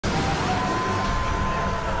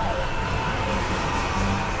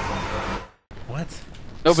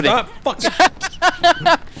Nobody. Stop fucking.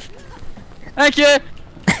 Thank you.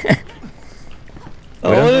 I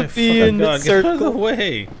want to be in the God, get out of the circle.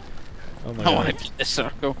 way. Oh my I want god. to be in the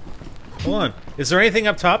circle. Hold on. Is there anything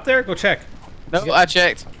up top there? Go check. No, I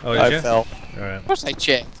checked. Oh, did I you? fell. Alright. Of course I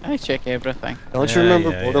checked. I check everything. Don't Yeah, you remember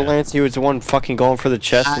yeah, Borderlands? He was the one fucking going for the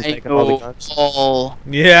chest and I taking all the know guns. all.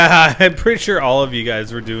 Yeah, I'm pretty sure all of you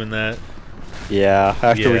guys were doing that. Yeah,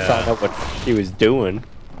 after we Yeah. found out what he was doing.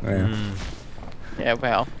 Yeah,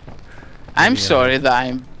 well. I'm Yeah. sorry that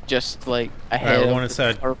I'm just like ahead Alright, we're of going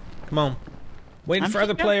inside. or Come on. Waiting I'm for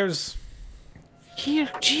other here. players. Here,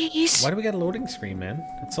 jeez. Why do we got a loading screen, man?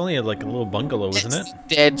 It's only like a little bungalow, isn't it?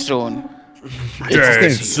 Dead zone.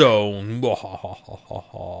 Dead zone.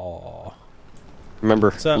 Remember,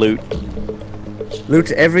 What's up? loot.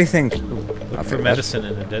 Loot everything. Look for medicine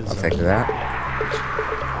in a dead I'll zone. take that.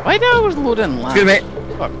 Why do I always load in last? Excuse me.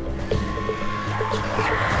 Fuck.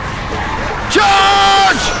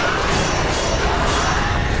 Charge!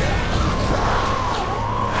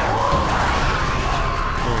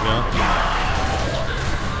 There we go.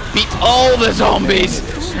 Beat all the zombies!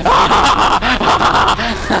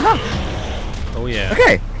 Oh yeah.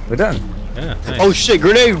 Okay, we're done. Yeah. Nice. Oh shit,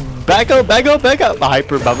 grenade! Back up, back up, back up!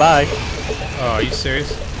 Hyper, bye bye. Oh, are you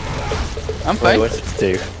serious? I'm Wait, fine. what's this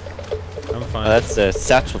do? I'm fine. That's a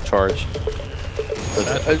satchel charge.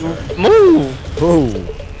 Satchel charge. Move! Whoa.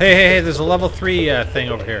 Hey, hey, hey! There's a level 3 thing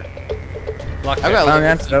over here. Lockpick. I've got Found the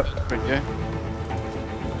a antidote. little bit.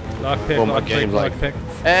 Lockpick. Well, my Lockpick. game's like- Lockpick.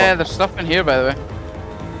 There's stuff in here, by the way.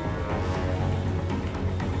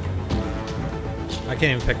 I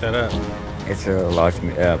can't even pick that up. It's a large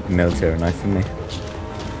military knife for me.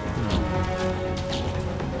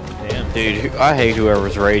 Damn. Dude, I hate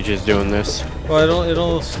whoever's rage is doing this. Well,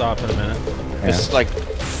 it'll stop in a minute. Yeah. It's like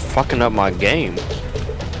fucking up my game.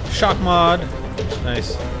 Shock mod.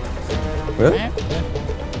 Nice. Really?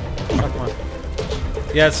 Shock mod.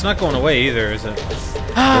 Yeah, it's not going away either, is it?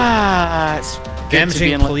 Ah, it's good to be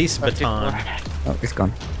Damaging in, like, police baton. Oh, it's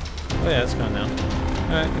gone. Oh yeah, it's gone now.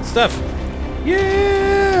 Alright, good stuff.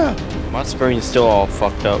 Yeah! My screen's still all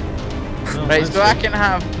fucked up. No, Right, mine's so I good. can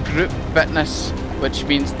have group fitness, which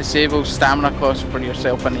means disable stamina costs for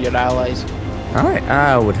yourself and your allies. Alright,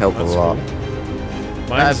 that would help That's a lot. cool.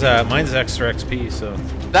 Mine's extra XP, so.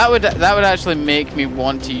 That would actually make me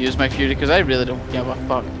want to use my fury because I really don't give a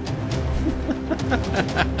fuck.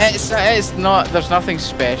 it's not. There's nothing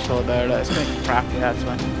special about it. It's kind of crappy. That's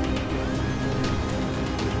why.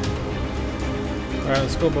 Alright,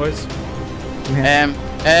 let's go, boys.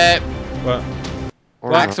 What?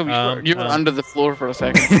 Axel, you were under the floor for a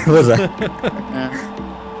second. Was that?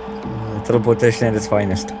 Yeah. Teleportation at its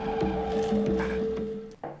finest.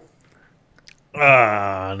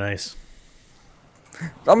 Ah, nice.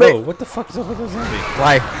 Zombie! Whoa, what the fuck is up with the zombie?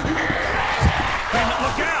 Why?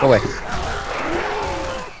 Go away.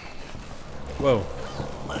 Whoa.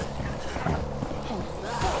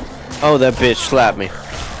 Oh, that bitch slapped me.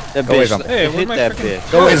 That Go away, bitch zombie. Hey, where'd hit my that frickin-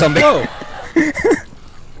 bitch. Go away, zombie. Whoa!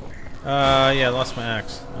 Yeah, I lost my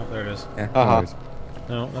axe. Oh, there it is. Yeah, Uh-huh.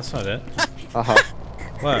 No, that's not it. Uh-huh.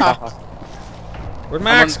 What? Where'd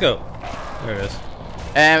my axe go? There it is.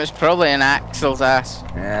 It's probably an Axel's ass.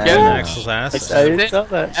 Yeah. Get An it? Axel's ass. I didn't know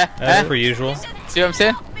that. As per usual. See what I'm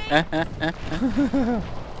saying?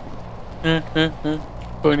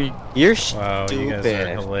 Funny. You're Wow, stupid. you guys are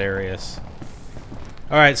hilarious.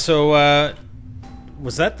 Alright, so,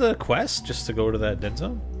 was that the quest? Just to go to that dead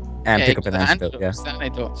zone? And pick it up an was antidote, yeah. it's the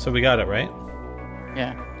antidote. So we got it, right?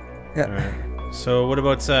 Yeah. Yeah. Alright. So what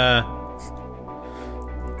about,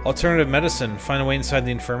 alternative medicine? Find a way inside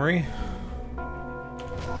the infirmary?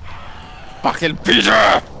 Fucking Peter!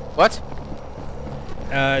 What?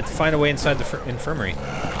 Find a way inside the infirmary.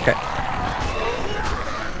 Okay.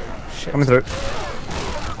 Shit. Coming through.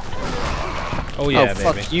 Oh yeah, Oh, baby.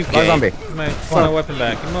 fuck you, Oh, gay. zombie. Give my weapon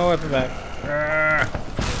back. Give my weapon back. Arrgh.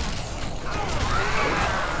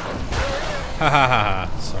 Ha ha ha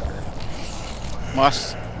ha. Sucker.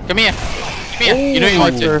 Moss. Come here. Come here. You know you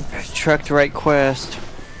want to. Track the right quest.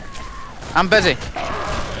 I'm busy.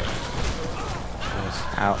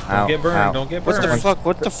 Ow, Don't ow, get burned. ow. Don't get What burned. the fuck?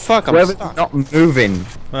 What the fuck? I'm Whoever's stuck. not moving.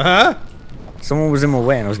 Uh-huh. Someone was in my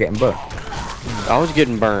way and I was getting burnt. I was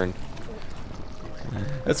getting burned.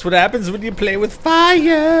 That's what happens when you play with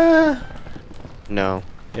fire. No.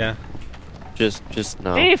 Yeah, Just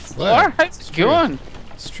no. Hey, Floor. How's It's it true. going?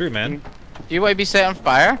 it's true, man. Do you want to be set on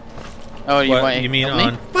fire? Oh, you What want you mean help me?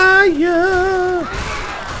 on fire?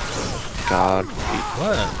 God.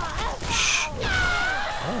 What?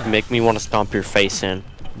 Make me want to stomp your face in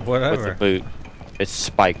with Whatever. the boot. It's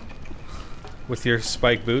spiked. With your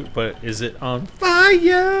spike boot, but is it on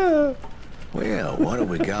fire? Well, what do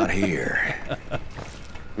we got here?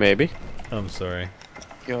 Maybe. I'm sorry.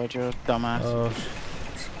 God, you're a dumbass. Oh.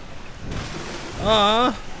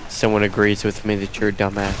 Ah. Someone agrees with me that you're a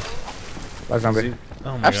dumbass. Last zombie.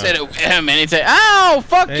 Oh my I've god. said it many times. Ow!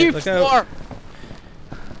 Fuck Hey, you, look floor!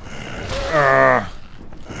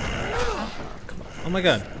 Oh my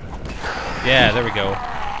god. Yeah, there we go.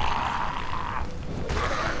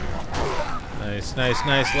 Nice, nice,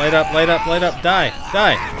 nice. Light up, light up, light up. Die,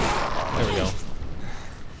 die. There we go.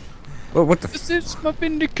 Whoa, what the This is my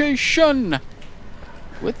vindication.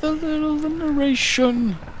 With a little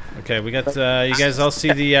narration. Okay, we got. You guys all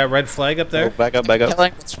see the red flag up Oh, there? back up, back up.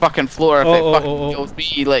 Killing this fucking floor if Oh, it oh, fucking oh, oh. kills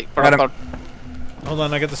me, like, for Got him. a Hold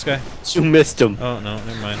on, I got this guy. You missed him. Oh no,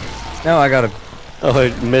 never mind. No, I got him. Oh,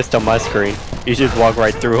 it missed on my screen. You should walk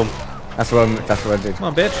right through him. That's what I did. Come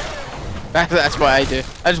on, bitch. That's what I do.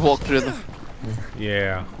 I just walk through them.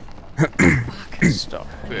 Yeah. Stop.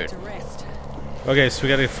 Good. Okay, so we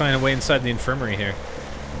gotta find a way inside the infirmary here.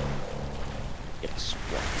 Yes.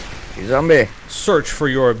 Zombie. Search for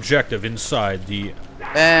your objective inside the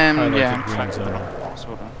highlighted Yeah. I'm green trying zone. to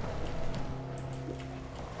hold on.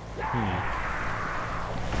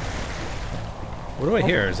 What do I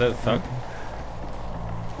hear? Is that a thug?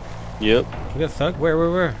 Yep. We got a thug? Where?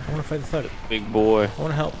 I wanna fight the thug. Big boy. I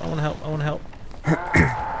wanna help, I wanna help, I wanna help.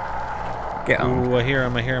 Get on. Ooh, I hear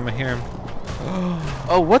him, I hear him, I hear him.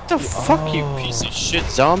 Oh, what the fuck, you piece of shit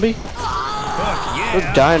zombie?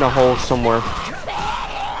 You'll die in a hole somewhere. Come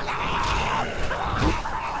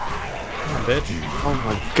on, bitch. Oh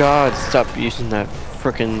my god, stop using that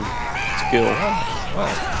frickin' skill.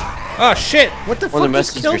 Oh shit! What the Or the fuck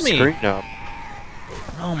just messes your killed me? screen up.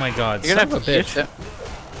 Oh my god, You're son gonna of have a to bitch. use it.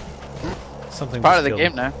 Something Part just of the killed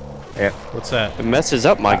game me. now. Yeah. What's that? It messes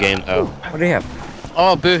up my game though. What do you have?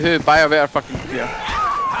 Oh, boo-hoo. Buy a better fucking computer.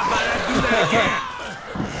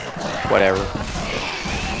 Whatever.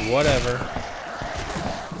 Whatever.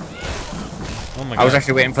 Oh my god. I was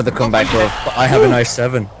actually waiting for the comeback of, but I have an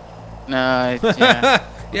i7. No, yeah.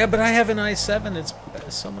 Yeah, but I have an i7. It's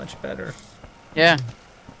so much better. Yeah.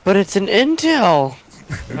 But it's an Intel.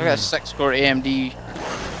 I got a 6-core AMD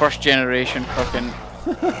first generation fucking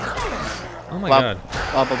Oh my blah, god.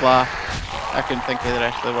 blah blah blah. I couldn't think of the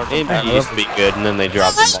rest of the word. AMD used to be good, and then they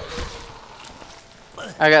dropped them.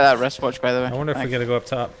 I got that wristwatch, by the way. I wonder if we Thanks. gotta go up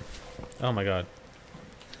top. Oh my god.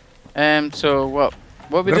 So what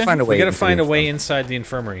we Gotta doing? find a way. We gotta into find the a way inside the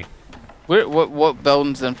infirmary. What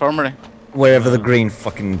building's the infirmary? Wherever the green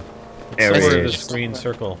fucking area Somewhere is. this green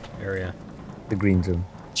circle area. The green zone.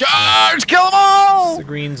 Charge! Kill them It's all! the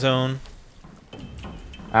green zone.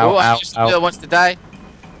 Ow, Oh, ow, just ow. wants to die.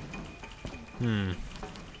 Hmm.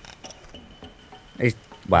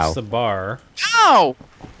 Wow. It's the bar. Ow!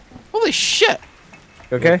 Holy shit!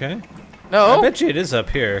 Okay? No. I bet you it is up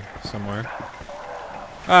here somewhere.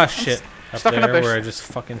 Ah shit. Up stuck in there a bush. where I just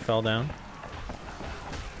fucking fell down.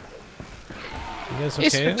 You guys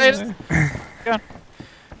He's okay over potato- there?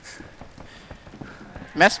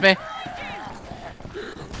 Mess me.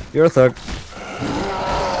 You're a thug.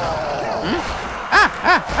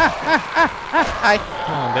 Hi.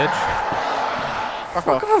 Come on, bitch. Fuck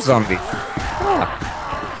Fuck off. off, zombie.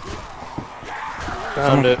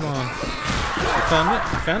 Found it. Come on. You found it?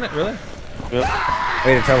 You found it? Really? Yep.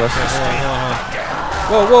 Way to tell us. Hold on, hold on, hold on.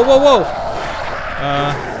 Whoa, whoa, whoa, whoa!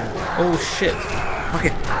 Oh shit. Fuck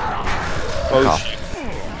it. Oh shit.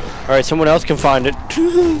 Alright, someone else can find it.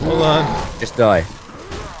 Hold on. Just die.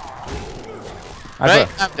 Right?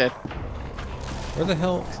 I'm dead. Where the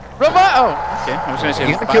hell? Robot! Oh, okay. I was gonna say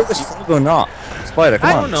You gonna kill this frog or not? Spider, come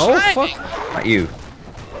I on. don't know. trying. Fuck. Not you.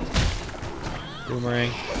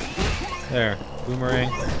 Boomerang. There. Boomerang.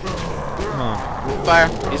 Come on. Fire.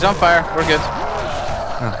 He's on fire. We're good.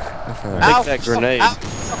 Ow! that grenade. Ow!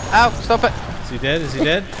 Ow! Stop it! Is he dead? Is he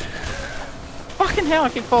dead? Fucking hell! I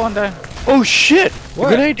keep falling down. Oh shit! What?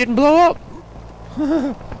 The grenade didn't blow up!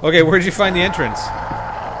 Okay, where'd you find the entrance?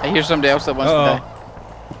 I hear somebody else that wants Uh-oh. to die.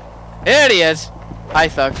 There he is. Hi,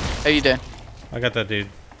 thug. How you doing? I got that dude.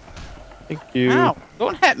 Thank you. Ow!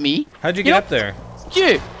 Don't hit me. How'd you get up there?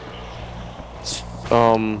 You.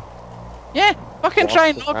 Yeah. Fucking Walk try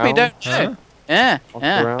and knock me around. down. Huh? Yeah. Walk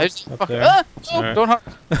Yeah. around. How's- Up fuck- there. Oh, Alright. don't hurt.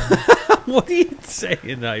 What are you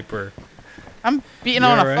saying, Hyper? I'm beating You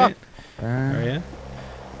on a alright? fuck. Are you?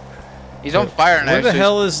 He's on fire now. Where the so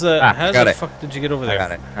hell is the? Ah, how got the it. fuck did you get over there? I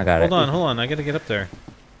got it. I got it. Hold on. I gotta get up there.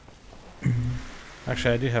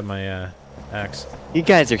 Actually, I do have my axe. You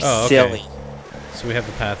guys are Oh, okay. silly. So we have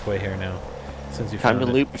the pathway here now. Since you Time found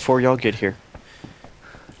to it. loot before y'all get here.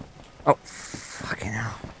 Oh, fucking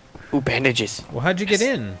hell. Ooh, bandages. Well, how'd you get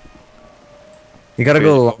in? You gotta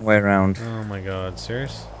go a long way around. Oh my god,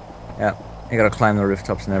 serious? Yeah. You gotta climb the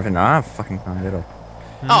rooftops and everything. I fucking climbed it up.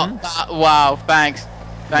 Oh, wow, thanks.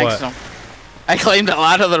 Thanks, What? Tom. I climbed a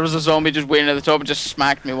ladder, there was a zombie just waiting at the top and just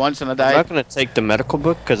smacked me once and I I'm died. not gonna take the medical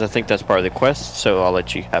book because I think that's part of the quest, so I'll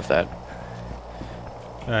let you have that.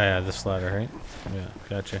 Oh yeah, this ladder, right? Yeah,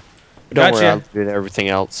 gotcha. Don't worry, I'll Gotcha. do everything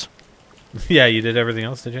else. Yeah, you did everything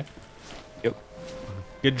else, did you? Yep.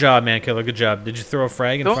 Good job, man killer. Good job. Did you throw a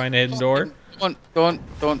frag and Don't- find a hidden door? Don't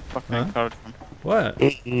fucking Huh? encourage him. What?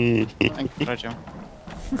 Don't encourage him.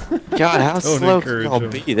 God, how Don't slow encourage can y'all him.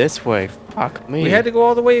 be this way? Fuck me. We had to go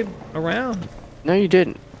all the way around. No, you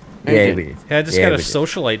didn't. No, you Yeah, didn't. we did. Yeah, I just Yeah, got a we did.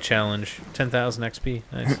 socialite challenge. 10,000 XP.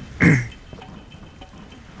 Nice.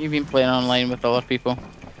 You've been playing online with other people.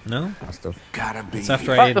 No? That stuff. Gotta be. It's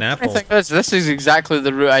after I But ate the an funny apple. thing is, this is exactly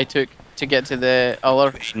the route I took to get to the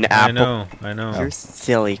other. An I apple. know. I know. You're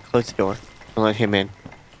silly. Close the door. Don't let him in.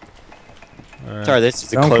 Alright. Sorry, this is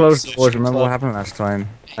the Don't close closest. the doors. Remember what happened last time?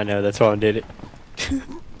 I know, that's why I did it.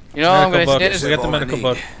 You know what I'm Medical going to say book. is, We got the all I medical need.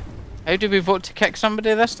 book. how do we vote to kick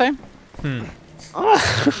somebody this time? Move.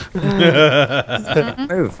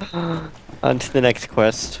 On to the next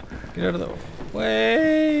quest. Get out of the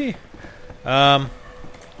way.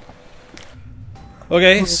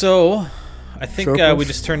 Okay, so I think we Circles.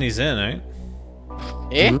 just turn these in, right?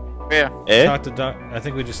 Eh? Where? Eh? Talk to doc. I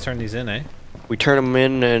think we just turn these in, eh? We turn them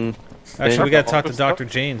in and... Actually, we gotta talk to Office Dr.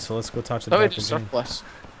 Jane, so let's go talk to Oh, we Dr. do Jane. surplus.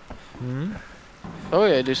 Hmm? Oh,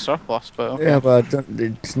 yeah, do surplus, but okay. Yeah, but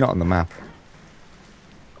it's not on the map.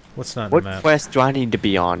 What's not in What the map? quest do I need to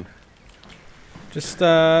be on? Just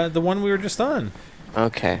the one we were just on.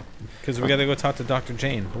 Okay. Because we gotta go talk to Dr.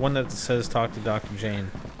 Jane. The one that says talk to Dr.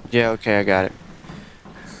 Jane. Yeah, okay, I got it.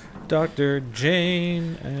 Dr.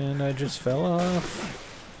 Jane, and I just fell off.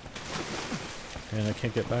 And I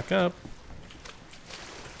can't get back up.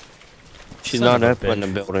 She's Son not of up a in the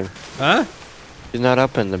bitch. building. Huh? She's not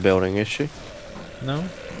up in the building, is she? No?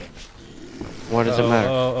 What does it matter?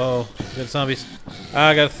 Oh, got zombies. Ah,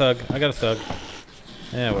 I got a thug. I got a thug.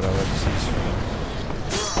 Yeah, whatever.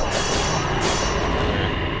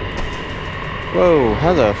 Whoa,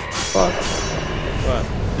 how the fuck? What?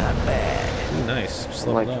 Not bad. Ooh, nice. Just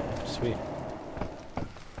leveled Like- up. Sweet.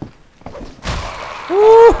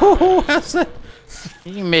 Ooh, how's that?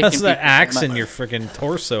 You making That's the people axe mad. in your freaking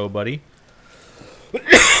torso, buddy.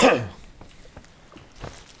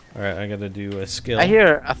 Alright, I gotta do a skill. I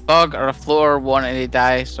hear a thug or a floor wanting to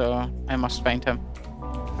die, so I must find him.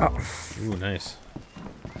 Ooh, nice.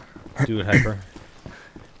 Do it, Hyper.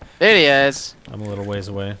 There he is. I'm a little ways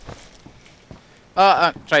away. Oh,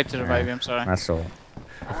 I tried to revive you, I'm sorry. That's all.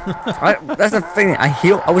 That's the thing.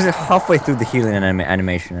 I was halfway through the healing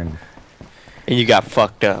animation, and And you got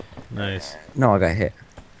fucked up. Nice. no, I got hit.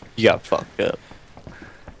 You got fucked up.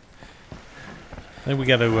 I think we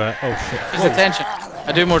gotta, oh shit. Just attention.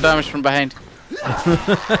 I do more damage from behind.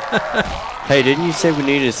 Hey, didn't you say we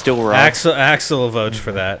needed to steal rock? Axel will vouch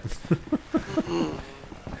for that.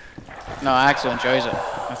 No, Axel enjoys it.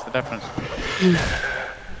 That's the difference.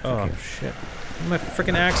 Oh shit. Give my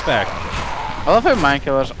freaking axe back. I love how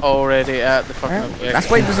Mankiller's already at the fucking objective. That's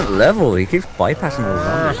why he doesn't level. He keeps bypassing those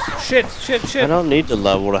zombies. Shit, shit, I shit. don't need the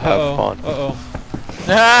level to have fun.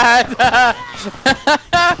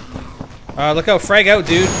 Look out, frag out,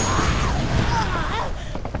 dude.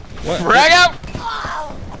 What? Frag out!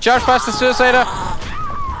 Charge past the suicider! I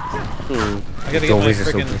gotta get my Zombies are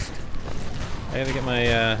so freaking. pissed. I gotta get my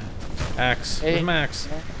axe. Hey. Where's Max?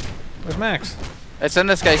 Where's Max? It's in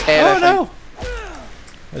this guy's head, Oh I think. no!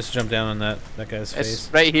 I just jumped down on that guy's face. It's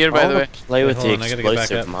right here, by the way. Play with Hold the on, I gotta get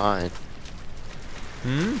back explosive up. mine.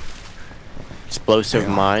 Hmm? Explosive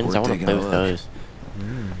Yeah, mines. we're I want to taking play a with look. those.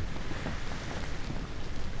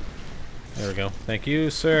 There we go. Thank you,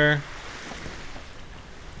 sir.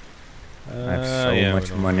 I have so yeah, much we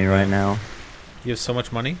don't- money right now. You have so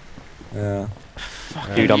much money? Yeah.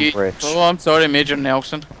 Dude, I'm You- rich. Oh, I'm sorry, Major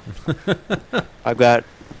Nelson. I've got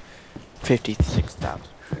 56,000.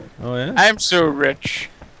 Oh yeah? I'm so rich.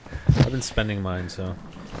 I've been spending mine, so.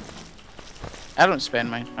 I don't spend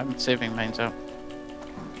mine. I've been saving mine out.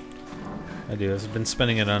 I do. I've been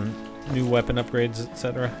spending it on new weapon upgrades,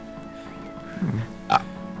 etc.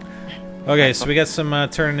 Okay, so we got some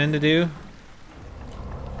turning in to do.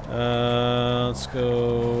 Let's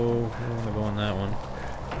go. I want to go on that one.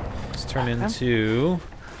 Let's turn into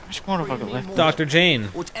Which more have I got left? Dr. Jane.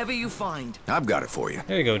 Whatever you find. I've got it for you.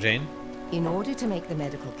 There you go, Jane. In order to make the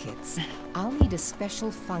medical kits, I'll need a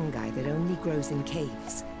special fungi that only grows in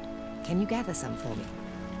caves. Can you gather some for me?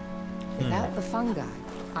 Without the fungi,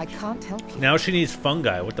 I can't help you. Now she needs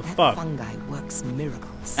fungi. What the That fuck? fungi works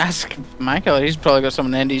miracles. Ask Michael. He's probably got some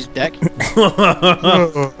in Andy's deck.